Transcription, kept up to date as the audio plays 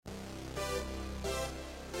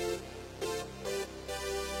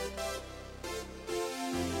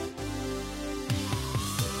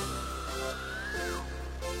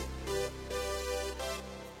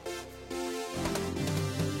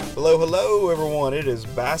Hello, hello, everyone. It is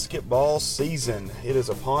basketball season. It is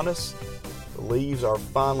upon us. The leaves are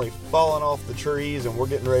finally falling off the trees, and we're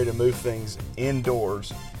getting ready to move things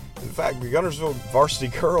indoors. In fact, the Guntersville varsity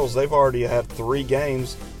girls, they've already had 3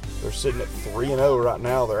 games. They're sitting at 3-0 right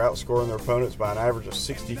now. They're outscoring their opponents by an average of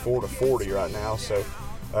 64-40 right now. So,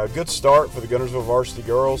 a good start for the Guntersville varsity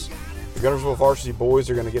girls. The Guntersville varsity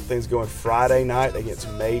boys are going to get things going Friday night against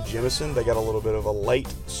May Jemison. They got a little bit of a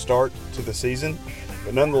late start to the season,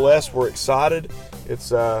 but nonetheless, we're excited.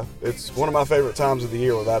 It's one of my favorite times of the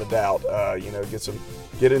year, without a doubt.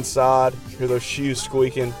 Get inside, hear those shoes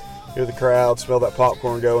squeaking, hear the crowd, smell that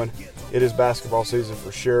popcorn going. It is basketball season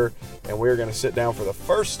for sure, and we're going to sit down for the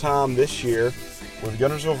first time this year with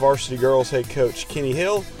Guntersville varsity girls head coach Kenny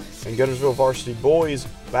Hill and Guntersville varsity boys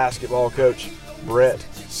basketball coach Brett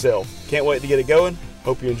Self. Can't wait to get it going.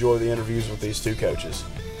 Hope you enjoy the interviews with these two coaches.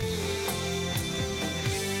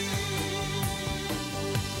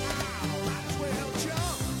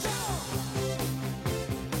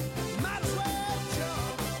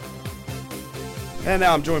 And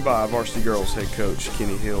now I'm joined by varsity girls head coach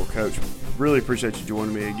Kenny Hill. Coach, really appreciate you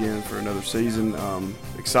joining me again for another season.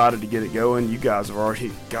 Excited to get it going. You guys have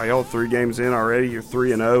already got y'all 3 games in already. You're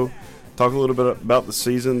 3-0. Talk a little bit about the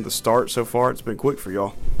season, the start so far. It's been quick for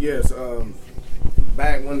y'all. Yes.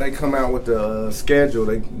 Back when they come out with the schedule,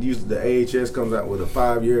 they use the AHS comes out with a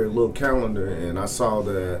 5-year little calendar, and I saw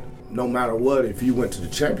that no matter what, if you went to the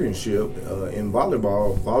championship in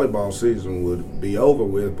volleyball season would be over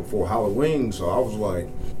with before Halloween. So I was like,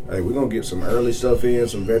 hey, we're going to get some early stuff in,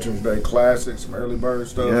 some Veterans Day Classics, some early bird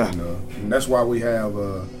stuff. Yeah. And that's why we have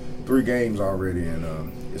 3 games already,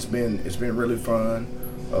 and it's been really fun.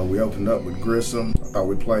 We opened up with Grissom. I thought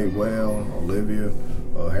we played well. Olivia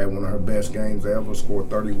had one of her best games ever, scored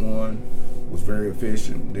 31, was very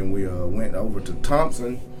efficient. Then we went over to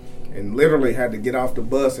Thompson and literally had to get off the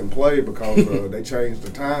bus and play because they changed the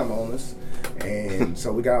time on us. And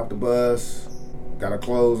so we got off the bus, got our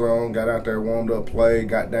clothes on, got out there, warmed up, played,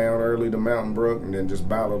 got down early to Mountain Brook, and then just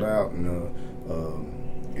battled out and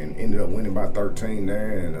ended up winning by 13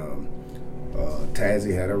 there. And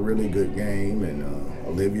Tazzy had a really good game, and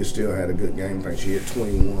Olivia still had a good game. I think she had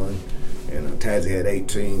 21, and Tazzy had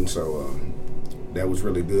 18, so that was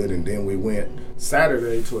really good. And then we went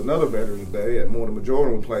Saturday to another Veterans Day at Mortimer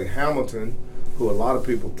Jordan. We played Hamilton, who a lot of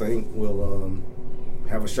people think will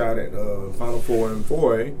have a shot at Final Four and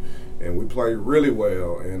 4A, and we played really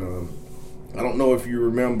well. And I don't know if you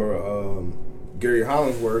remember Gary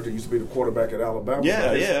Hollingsworth, who used to be the quarterback at Alabama.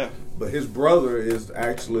 Yeah. But his brother is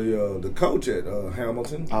actually the coach at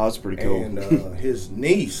Hamilton. Oh, that's pretty cool. And his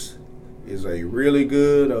niece is a really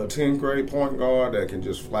good 10th grade point guard that can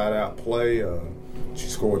just flat out play. She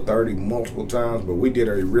scored 30 multiple times, but we did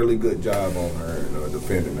a really good job on her and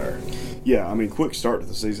defending her. Yeah, I mean, quick start to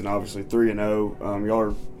the season, obviously 3-0. Y'all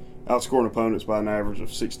are outscoring opponents by an average of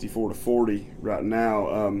 64-40 right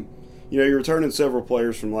now. You're returning several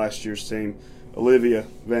players from last year's team. Olivia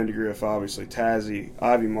Vandegrift, obviously, Tazzy,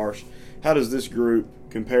 Ivy Marsh. How does this group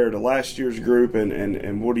compare to last year's group,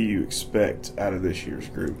 and what do you expect out of this year's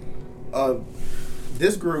group?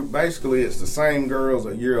 This group, basically, it's the same girls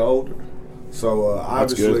a year older. So,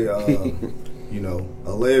 obviously,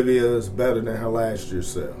 Olivia's better than her last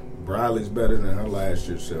year's self. Briley's better than her last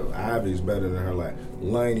year's self. Ivy's better than her last.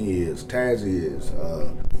 Laney is. Tazzy is.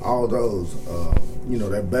 All those,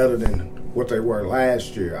 they're better than what they were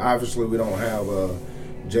last year. Obviously, we don't have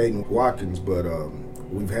Jaden Watkins, but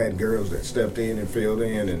we've had girls that stepped in and filled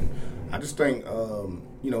in. And I just think,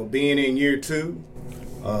 being in year 2,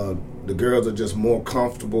 the girls are just more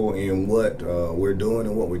comfortable in what we're doing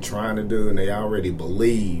and what we're trying to do, and they already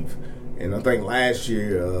believe. And I think last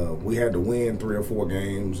year we had to win 3 or 4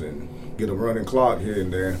 games and get a running clock here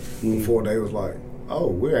and there before they was like, oh,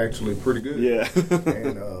 we're actually pretty good. Yeah.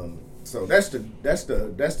 And so that's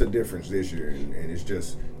the difference this year, and it's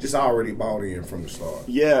just already bought in from the start.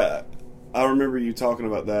 Yeah, I remember you talking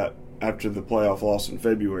about that after the playoff loss in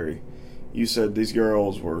February. You said these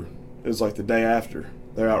girls it was like the day after.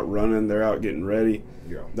 They're out running, they're out getting ready.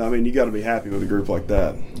 Yeah. I mean, you got to be happy with a group like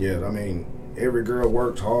that. Yeah, I mean, every girl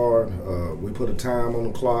works hard. We put a time on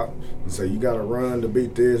the clock and say, you got to run to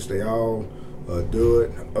beat this. They all do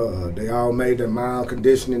it. They all made their mile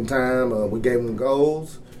conditioning time. We gave them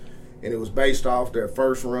goals, and it was based off their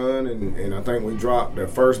first run, and I think we dropped their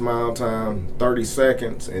first mile time 30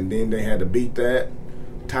 seconds, and then they had to beat that,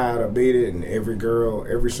 tie it or beat it, and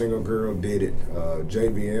every single girl did it,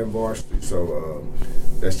 JV and varsity. So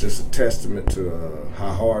that's just a testament to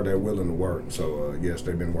how hard they're willing to work. So, yes,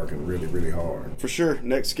 they've been working really, really hard. For sure.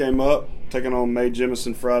 Next game up, taking on May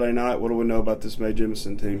Jemison Friday night. What do we know about this May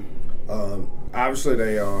Jemison team? Obviously,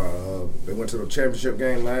 they went to the championship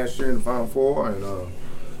game last year in the Final Four and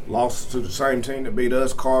lost to the same team that beat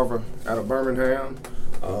us, Carver, out of Birmingham.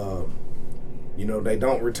 They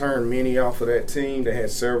don't return many off of that team. They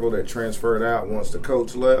had several that transferred out once the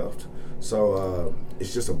coach left. So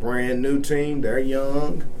it's just a brand new team. They're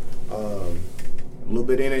young, a little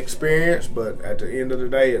bit inexperienced, but at the end of the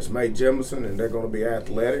day, it's May Jemison, and they're going to be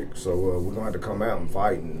athletic. So we're going to have to come out and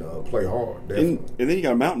fight and play hard. And then you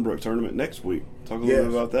got a Mountain Brook tournament next week. Talk a little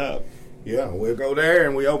bit about that. Yeah, we'll go there,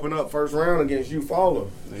 and we open up first round against Eufaula.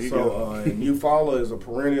 There you go. And Eufaula is a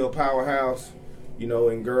perennial powerhouse,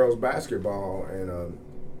 in girls basketball, and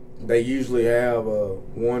they usually have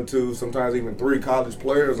 1, 2, sometimes even 3 college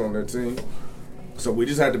players on their team. So we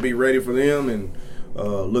just have to be ready for them and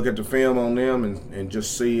look at the film on them and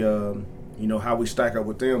just see, how we stack up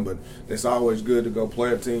with them. But it's always good to go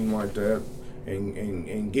play a team like that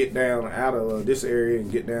and get down out of this area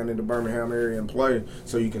and get down in the Birmingham area and play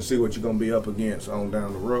so you can see what you're going to be up against on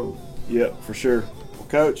down the road. Yep, for sure. Well,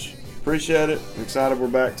 Coach, appreciate it. Excited we're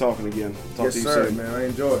back talking again. Talk to you soon. Man. I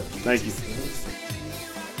enjoy it. Thank you.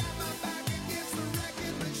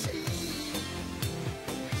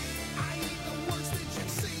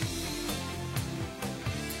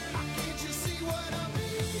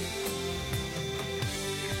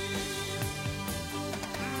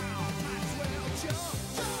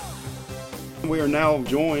 We are now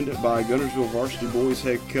joined by Guntersville Varsity Boys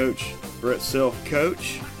head coach Brett Self.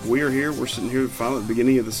 Coach, we are here. We're sitting here finally at the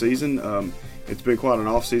beginning of the season. It's been quite an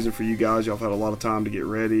off season for you guys. Y'all have had a lot of time to get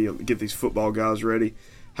ready, get these football guys ready.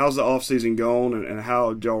 How's the off season going, and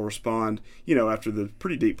how did y'all respond? After the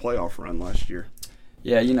pretty deep playoff run last year.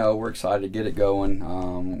 Yeah, we're excited to get it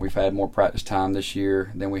going. We've had more practice time this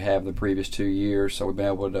year than we have the previous 2 years, so we've been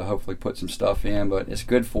able to hopefully put some stuff in. But it's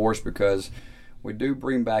good for us because we do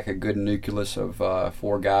bring back a good nucleus of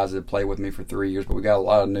 4 guys that played with me for 3 years, but we got a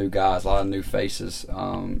lot of new guys, a lot of new faces,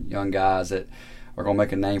 young guys that are going to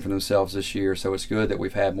make a name for themselves this year. So it's good that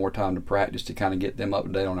we've had more time to practice to kind of get them up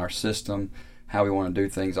to date on our system, how we want to do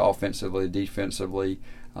things offensively, defensively,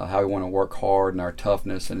 how we want to work hard and our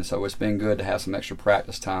toughness. And so it's been good to have some extra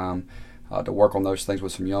practice time to work on those things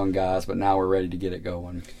with some young guys, but now we're ready to get it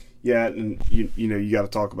going. Yeah, and you got to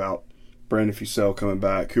talk about Brandon Fussell coming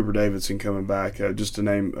back, Cooper Davidson coming back, just to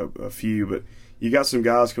name a few. But you got some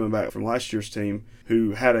guys coming back from last year's team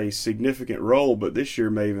who had a significant role, but this year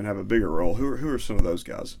may even have a bigger role. Who are some of those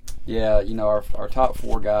guys? Yeah, our top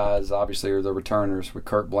 4 guys obviously are the returners with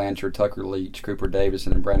Kirk Blanchard, Tucker Leach, Cooper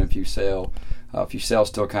Davidson, and Brandon Fussell. Fussell's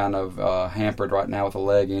still kind of hampered right now with a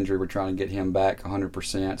leg injury. We're trying to get him back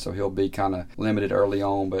 100%, so he'll be kind of limited early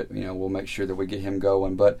on, but we'll make sure that we get him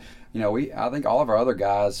going. But I think all of our other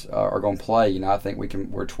guys are going to play. I think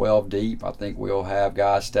we're 12 deep. I think we'll have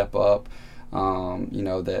guys step up,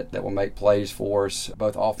 that will make plays for us,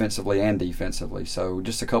 both offensively and defensively. So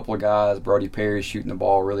just a couple of guys. Brody Perry shooting the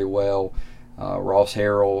ball really well. Ross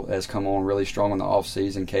Harrell has come on really strong in the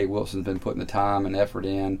offseason. Kay Wilson's been putting the time and effort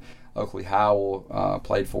in. Oakley Howell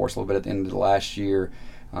played for us a little bit at the end of the last year.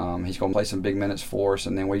 He's going to play some big minutes for us,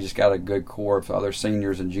 and then we just got a good core of other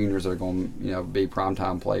seniors and juniors that are going to be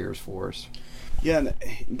primetime players for us. Yeah,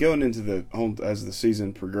 and going into as the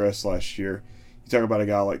season progressed last year, you talk about a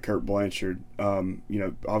guy like Kirk Blanchard.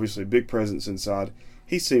 Obviously a big presence inside.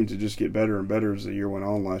 He seemed to just get better and better as the year went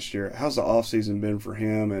on last year. How's the offseason been for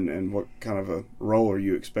him, and what kind of a role are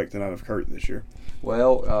you expecting out of Kirk this year?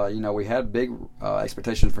 Well, we had big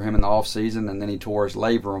expectations for him in the offseason, and then he tore his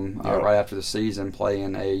labrum right after the season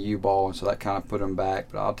playing AAU ball, and so that kind of put him back.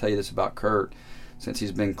 But I'll tell you this about Kurt. Since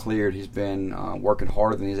he's been cleared, he's been working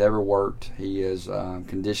harder than he's ever worked. He is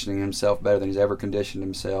conditioning himself better than he's ever conditioned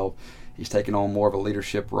himself. He's taken on more of a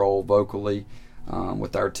leadership role vocally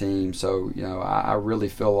with our team. So, I really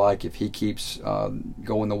feel like if he keeps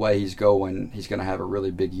going the way he's going, he's going to have a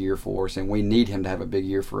really big year for us, and we need him to have a big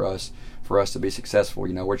year for us to be successful.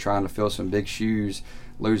 We're trying to fill some big shoes,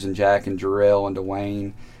 losing Jack and Jarrell and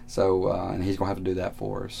Dwayne, so and he's going to have to do that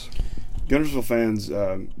for us. Guntersville fans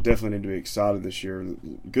definitely need to be excited this year.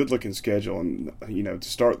 Good-looking schedule, and to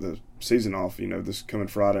start the season off, this coming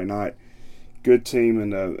Friday night. Good team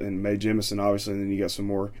and May Jemison, obviously, and then you got some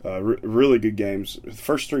more really good games. The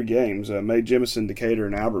first 3 games, May Jemison, Decatur,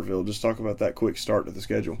 and Albertville. Just talk about that quick start to the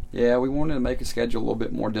schedule. Yeah, we wanted to make the schedule a little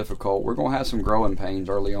bit more difficult. We're going to have some growing pains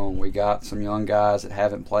early on. We got some young guys that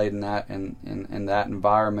haven't played in that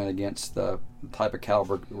environment against the type of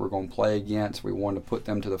caliber we're going to play against. We wanted to put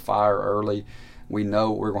them to the fire early. We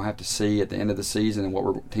know what we're going to have to see at the end of the season and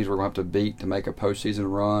what teams we're going to have to beat to make a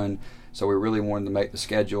postseason run. So we really wanted to make the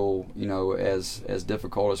schedule, as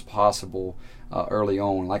difficult as possible early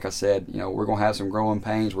on. Like I said, we're going to have some growing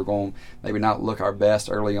pains. We're going to maybe not look our best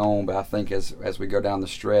early on, but I think as we go down the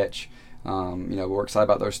stretch, we're excited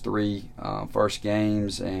about those three first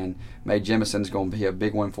games, and Mae Jemison's going to be a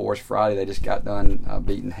big one for us Friday. They just got done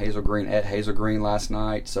beating Hazel Green at Hazel Green last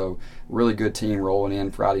night, so really good team rolling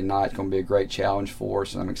in Friday night. It's going to be a great challenge for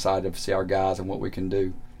us, and I'm excited to see our guys and what we can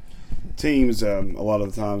do. Teams a lot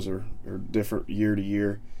of the times are different year to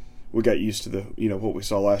year. We got used to what we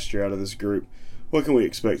saw last year out of this group. What can we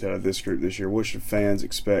expect out of this group this year? What should fans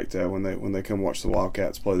expect when they come watch the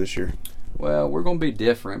Wildcats play this year? Well, we're going to be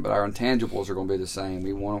different, but our intangibles are going to be the same.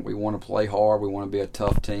 We want to play hard. We want to be a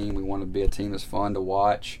tough team. We want to be a team that's fun to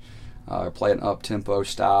watch. Play an up-tempo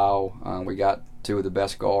style. We got two of the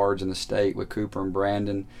best guards in the state with Cooper and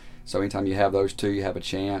Brandon. So anytime you have those two, you have a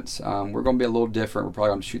chance. We're going to be a little different. We're probably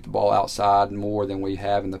going to shoot the ball outside more than we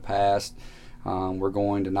have in the past. We're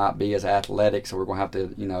going to not be as athletic, so we're going to have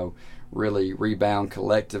to, really rebound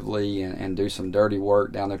collectively and do some dirty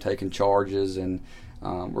work down there taking charges. And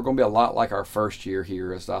we're going to be a lot like our first year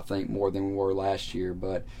here, as I think, more than we were last year.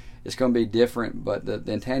 But it's going to be different, but the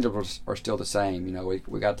intangibles are still the same.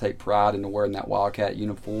 We got to take pride in wearing that Wildcat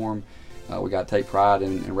uniform. We got to take pride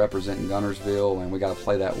in representing Guntersville, and we got to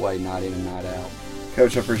play that way night in and night out.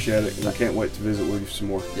 Coach, I appreciate it, and I can't wait to visit with you some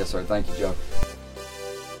more. Yes, sir. Thank you, Joe.